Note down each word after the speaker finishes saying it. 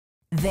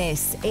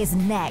This is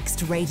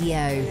Next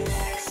Radio.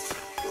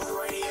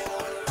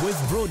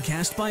 With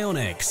Broadcast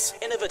Bionics,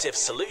 innovative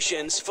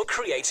solutions for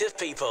creative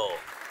people.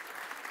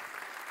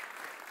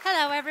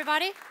 Hello,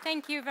 everybody.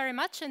 Thank you very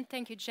much, and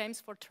thank you, James,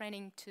 for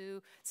training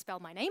to spell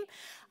my name.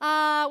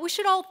 We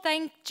should all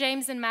thank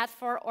James and Matt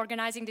for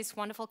organizing this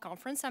wonderful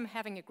conference. I'm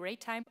having a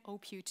great time.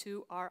 Hope you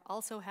two are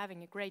also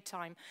having a great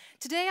time.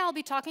 Today, I'll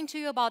be talking to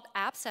you about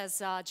apps,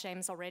 as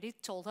James already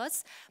told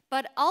us,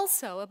 but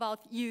also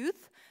about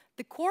youth,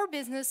 the core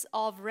business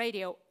of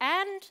radio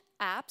and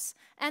apps,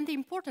 and the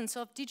importance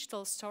of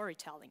digital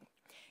storytelling.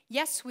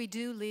 Yes, we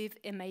do live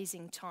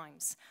amazing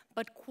times,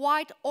 but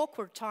quite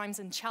awkward times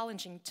and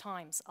challenging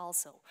times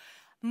also.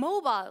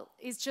 Mobile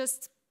is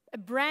just a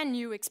brand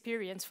new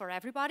experience for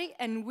everybody,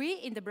 and we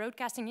in the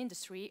broadcasting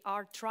industry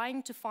are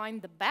trying to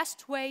find the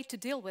best way to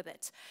deal with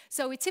it.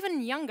 So it's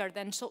even younger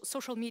than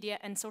social media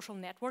and social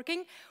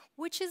networking,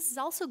 which is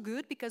also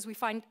good because we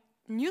find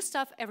new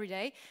stuff every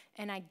day,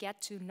 and I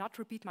get to not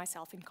repeat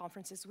myself in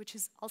conferences, which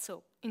is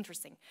also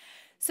interesting.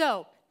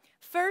 So,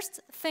 first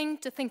thing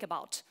to think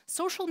about,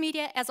 social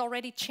media has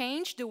already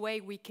changed the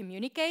way we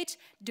communicate,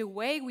 the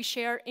way we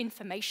share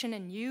information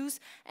and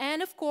news,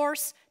 and of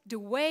course, the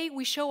way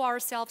we show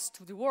ourselves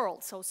to the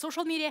world. So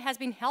social media has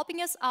been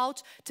helping us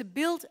out to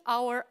build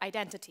our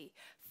identity.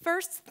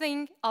 First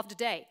thing of the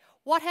day,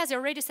 what has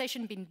your radio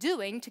station been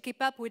doing to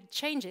keep up with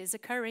changes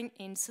occurring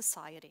in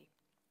society?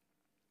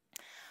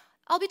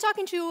 I'll be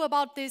talking to you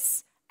about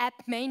this app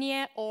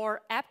mania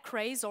or app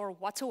craze or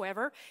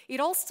whatsoever. It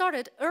all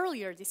started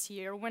earlier this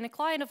year when a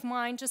client of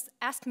mine just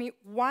asked me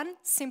one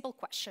simple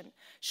question.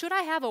 Should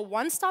I have a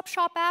one-stop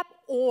shop app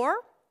or?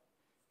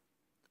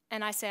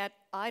 And I said,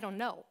 I don't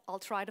know. I'll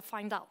try to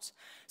find out.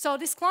 So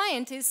this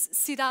client is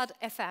Cidade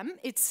FM.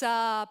 It's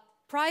a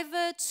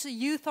private,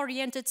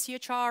 youth-oriented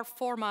CHR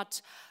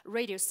format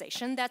radio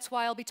station. That's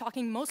why I'll be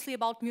talking mostly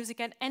about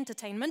music and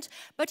entertainment,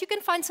 but you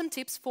can find some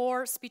tips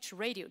for speech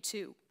radio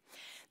too.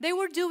 They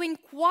were doing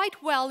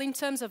quite well in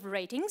terms of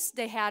ratings.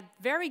 They had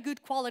very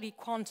good quality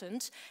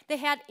content. They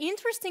had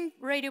interesting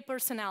radio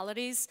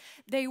personalities.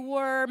 They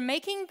were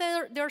making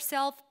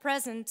themselves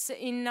present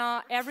in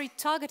every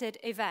targeted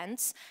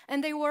event.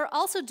 And they were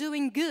also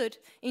doing good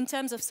in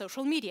terms of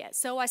social media.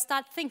 So I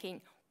started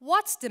thinking,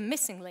 what's the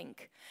missing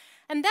link?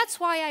 And that's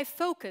why I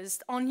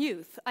focused on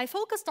youth. I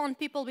focused on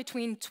people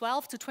between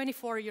 12 to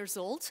 24 years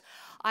old.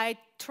 I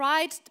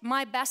tried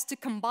my best to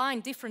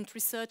combine different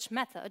research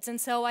methods, and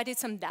so I did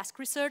some desk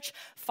research,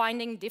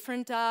 finding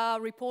different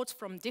reports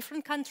from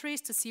different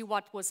countries to see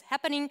what was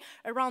happening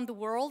around the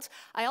world.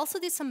 I also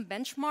did some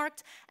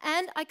benchmarked,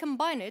 and I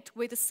combined it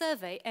with a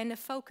survey and a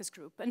focus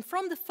group. And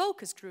from the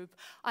focus group,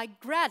 I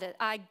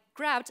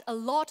grabbed a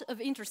lot of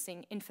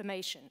interesting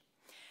information.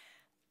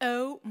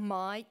 Oh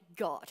my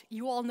God,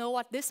 you all know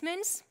what this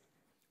means?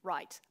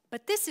 Right,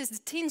 but this is the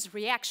teens'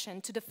 reaction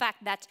to the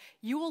fact that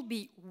you will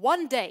be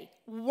one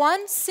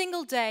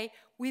single day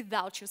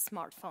without your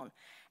smartphone.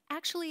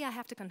 Actually, I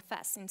have to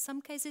confess, in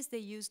some cases they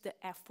use the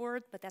F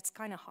word, but that's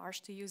kind of harsh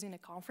to use in a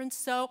conference,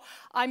 so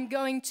I'm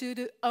going to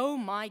do oh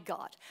my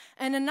God.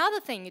 And another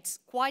thing, it's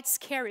quite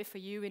scary for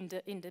you in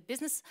the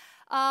business,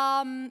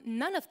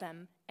 none of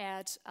them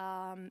had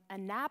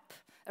an app,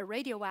 a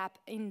radio app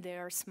in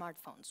their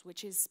smartphones,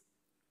 which is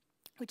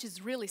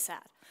really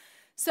sad.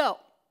 So,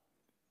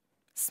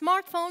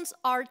 smartphones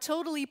are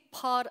totally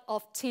part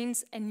of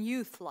teens and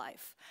youth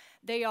life.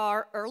 They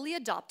are early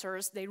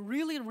adopters, they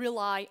really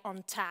rely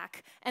on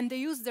tech, and they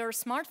use their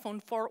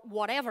smartphone for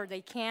whatever they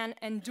can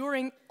and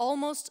during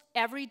almost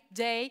every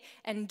day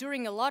and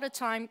during a lot of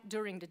time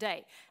during the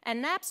day.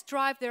 And apps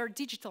drive their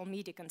digital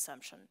media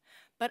consumption.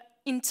 But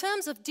in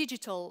terms of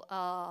digital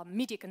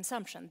media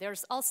consumption,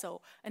 there's also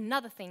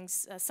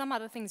some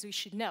other things we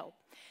should know.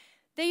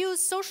 They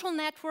use social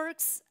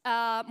networks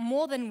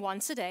more than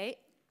once a day.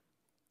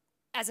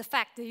 As a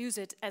fact, they use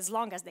it as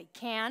long as they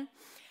can.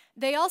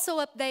 They also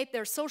update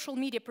their social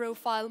media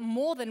profile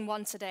more than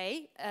once a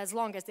day, as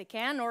long as they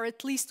can, or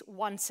at least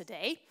once a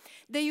day.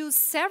 They use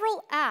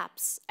several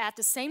apps at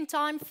the same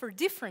time for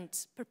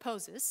different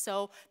purposes.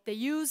 So they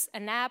use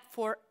an app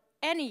for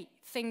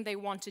anything they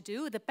want to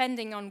do,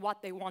 depending on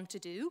what they want to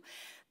do.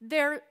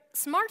 Their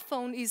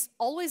smartphone is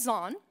always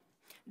on.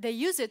 They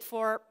use it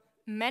for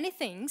many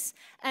things,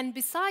 and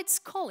besides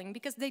calling,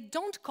 because they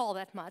don't call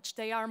that much,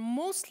 they are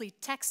mostly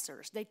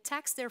texters. They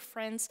text their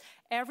friends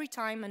every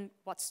time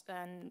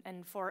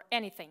and for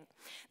anything.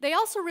 They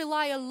also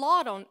rely a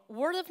lot on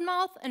word of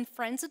mouth and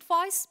friends'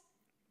 advice,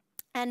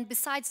 and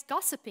besides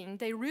gossiping,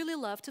 they really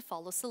love to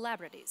follow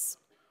celebrities.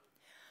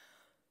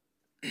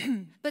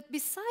 But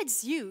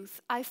besides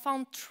youth, I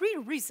found 3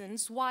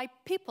 reasons why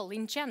people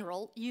in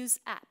general use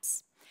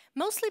apps.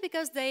 Mostly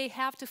because they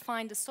have to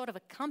find a sort of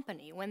a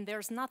company when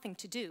there's nothing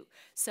to do.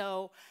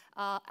 So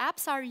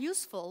apps are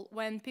useful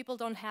when people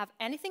don't have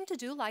anything to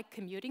do, like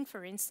commuting,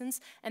 for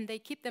instance, and they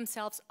keep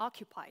themselves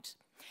occupied.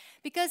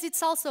 Because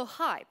it's also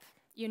hype.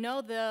 You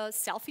know the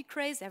selfie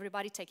craze,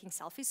 everybody taking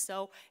selfies,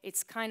 so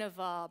it's kind of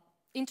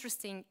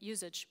interesting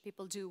usage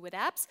people do with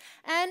apps,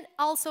 and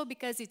also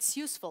because it's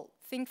useful.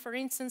 Think, for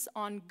instance,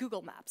 on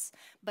Google Maps.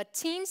 But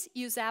teens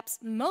use apps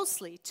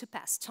mostly to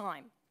pass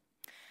time.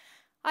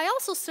 I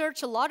also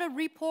searched a lot of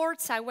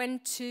reports. I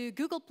went to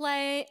Google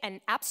Play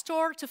and App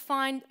Store to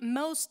find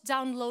most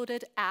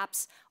downloaded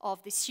apps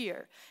of this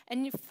year.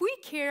 And if we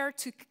care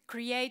to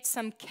create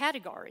some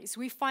categories,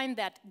 we find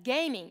that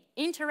gaming,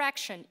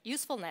 interaction,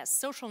 usefulness,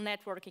 social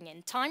networking,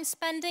 and time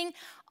spending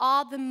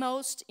are the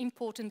most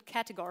important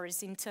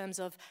categories in terms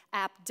of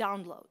app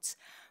downloads.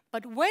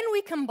 But when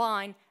we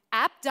combine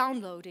app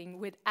downloading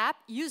with app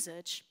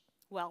usage,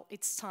 well,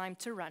 it's time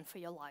to run for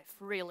your life,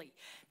 really.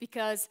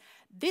 Because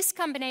this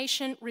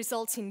combination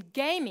results in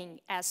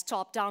gaming as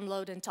top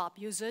download and top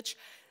usage,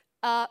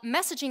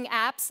 messaging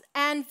apps,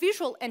 and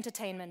visual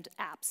entertainment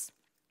apps.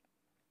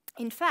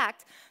 In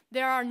fact,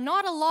 there are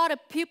not a lot of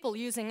people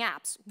using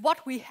apps.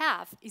 What we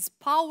have is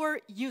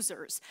power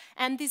users.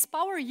 And these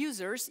power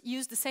users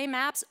use the same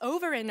apps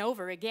over and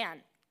over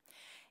again.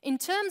 In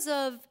terms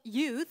of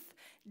youth,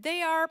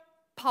 they are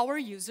power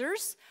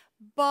users,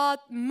 but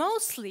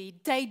mostly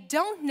they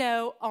don't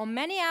know how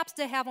many apps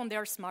they have on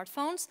their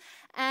smartphones,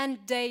 and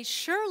they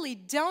surely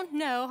don't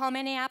know how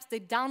many apps they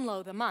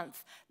download a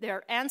month.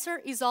 Their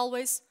answer is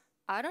always,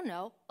 I don't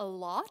know, a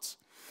lot.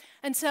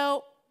 And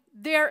so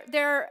their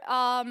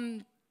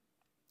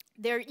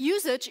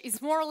usage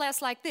is more or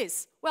less like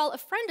this. Well, a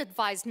friend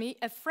advised me,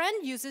 a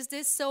friend uses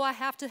this, so I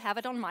have to have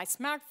it on my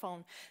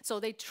smartphone. So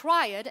they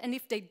try it, and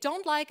if they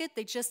don't like it,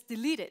 they just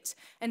delete it.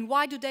 And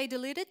why do they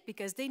delete it?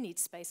 Because they need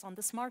space on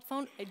the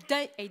smartphone.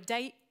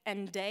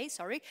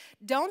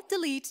 Don't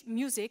delete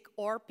music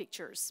or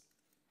pictures.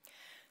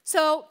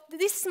 So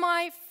this is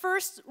my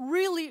first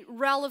really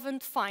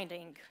relevant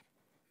finding.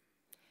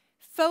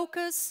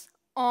 Focus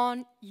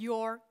on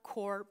your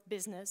core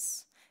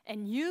business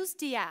and use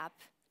the app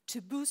to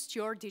boost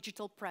your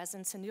digital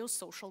presence and your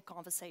social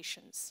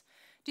conversations.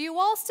 Do you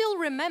all still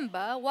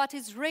remember what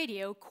is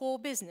radio core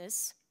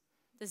business?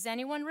 Does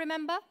anyone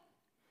remember?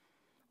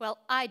 Well,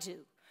 I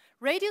do.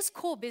 Radio's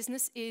core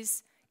business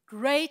is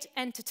great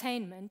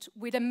entertainment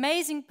with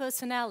amazing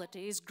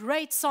personalities,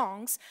 great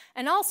songs,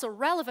 and also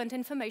relevant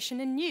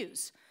information and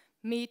news.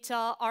 Meet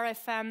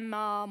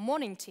RFM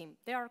morning team.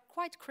 They are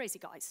quite crazy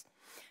guys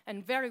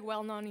and very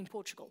well known in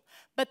Portugal.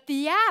 But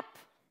the app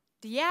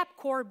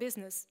core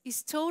business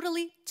is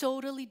totally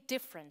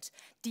different.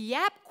 The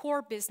app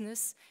core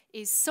business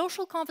is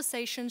social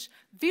conversations,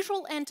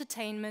 visual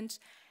entertainment,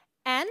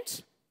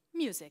 and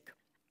music.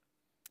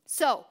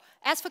 So,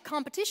 as for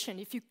competition,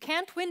 if you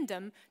can't win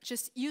them,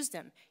 just use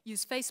them.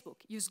 Use Facebook,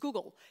 use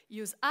Google,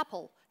 use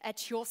Apple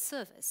at your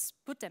service.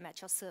 Put them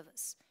at your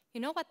service.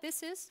 You know what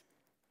this is?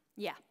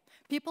 Yeah.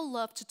 People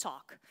love to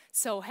talk.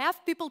 So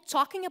have people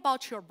talking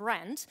about your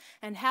brand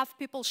and have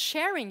people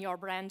sharing your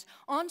brand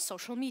on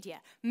social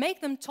media. Make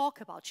them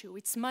talk about you.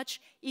 It's much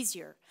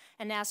easier.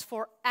 And as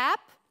for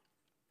app,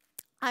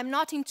 I'm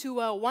not into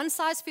a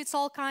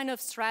one-size-fits-all kind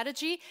of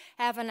strategy.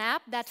 Have an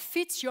app that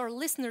fits your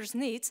listeners'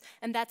 needs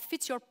and that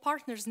fits your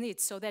partners'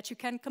 needs so that you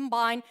can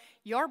combine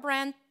your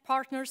brand,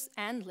 partners,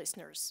 and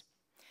listeners.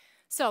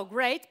 So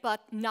great,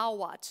 but now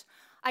what?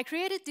 I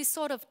created this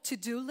sort of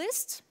to-do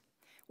list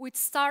which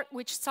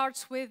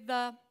starts with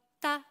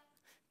ta-da.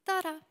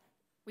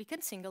 We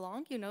can sing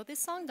along. You know this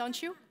song,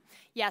 don't you?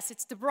 Yes,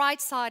 it's the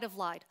bright side of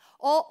life.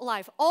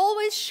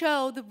 Always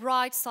show the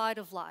bright side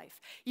of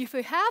life. If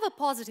you have a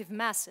positive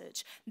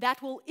message,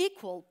 that will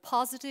equal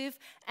positive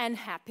and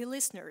happy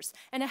listeners.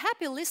 And a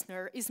happy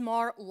listener is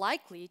more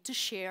likely to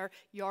share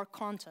your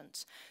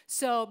content.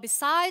 So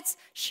besides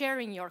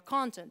sharing your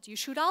content, you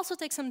should also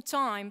take some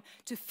time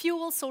to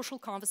fuel social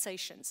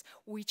conversations,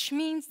 which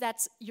means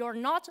that you're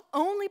not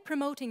only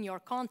promoting your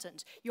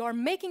content, you're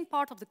making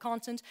part of the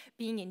content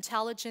being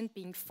intelligent,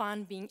 being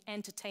fun, being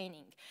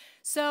entertaining.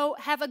 So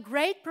have a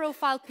great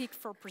profile pic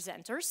for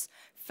presenters.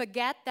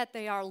 Forget that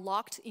they are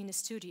locked in a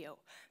studio.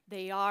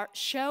 They are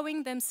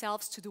showing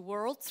themselves to the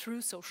world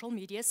through social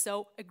media,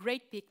 so a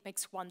great pic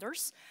makes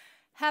wonders.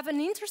 Have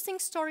an interesting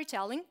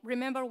storytelling.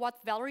 Remember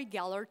what Valerie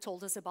Geller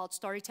told us about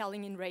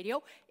storytelling in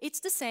radio? It's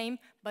the same,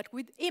 but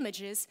with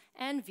images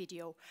and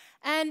video.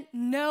 And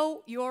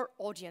know your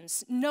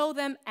audience. Know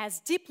them as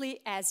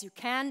deeply as you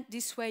can.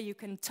 This way you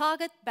can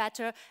target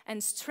better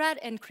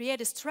and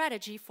create a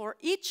strategy for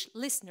each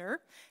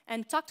listener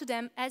and talk to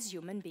them as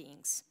human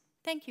beings.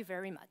 Thank you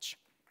very much.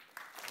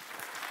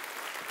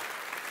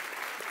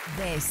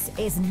 This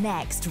is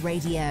Next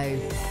Radio.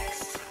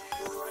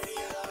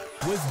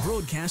 With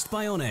Broadcast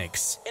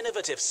Bionics,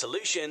 innovative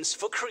solutions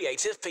for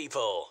creative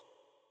people.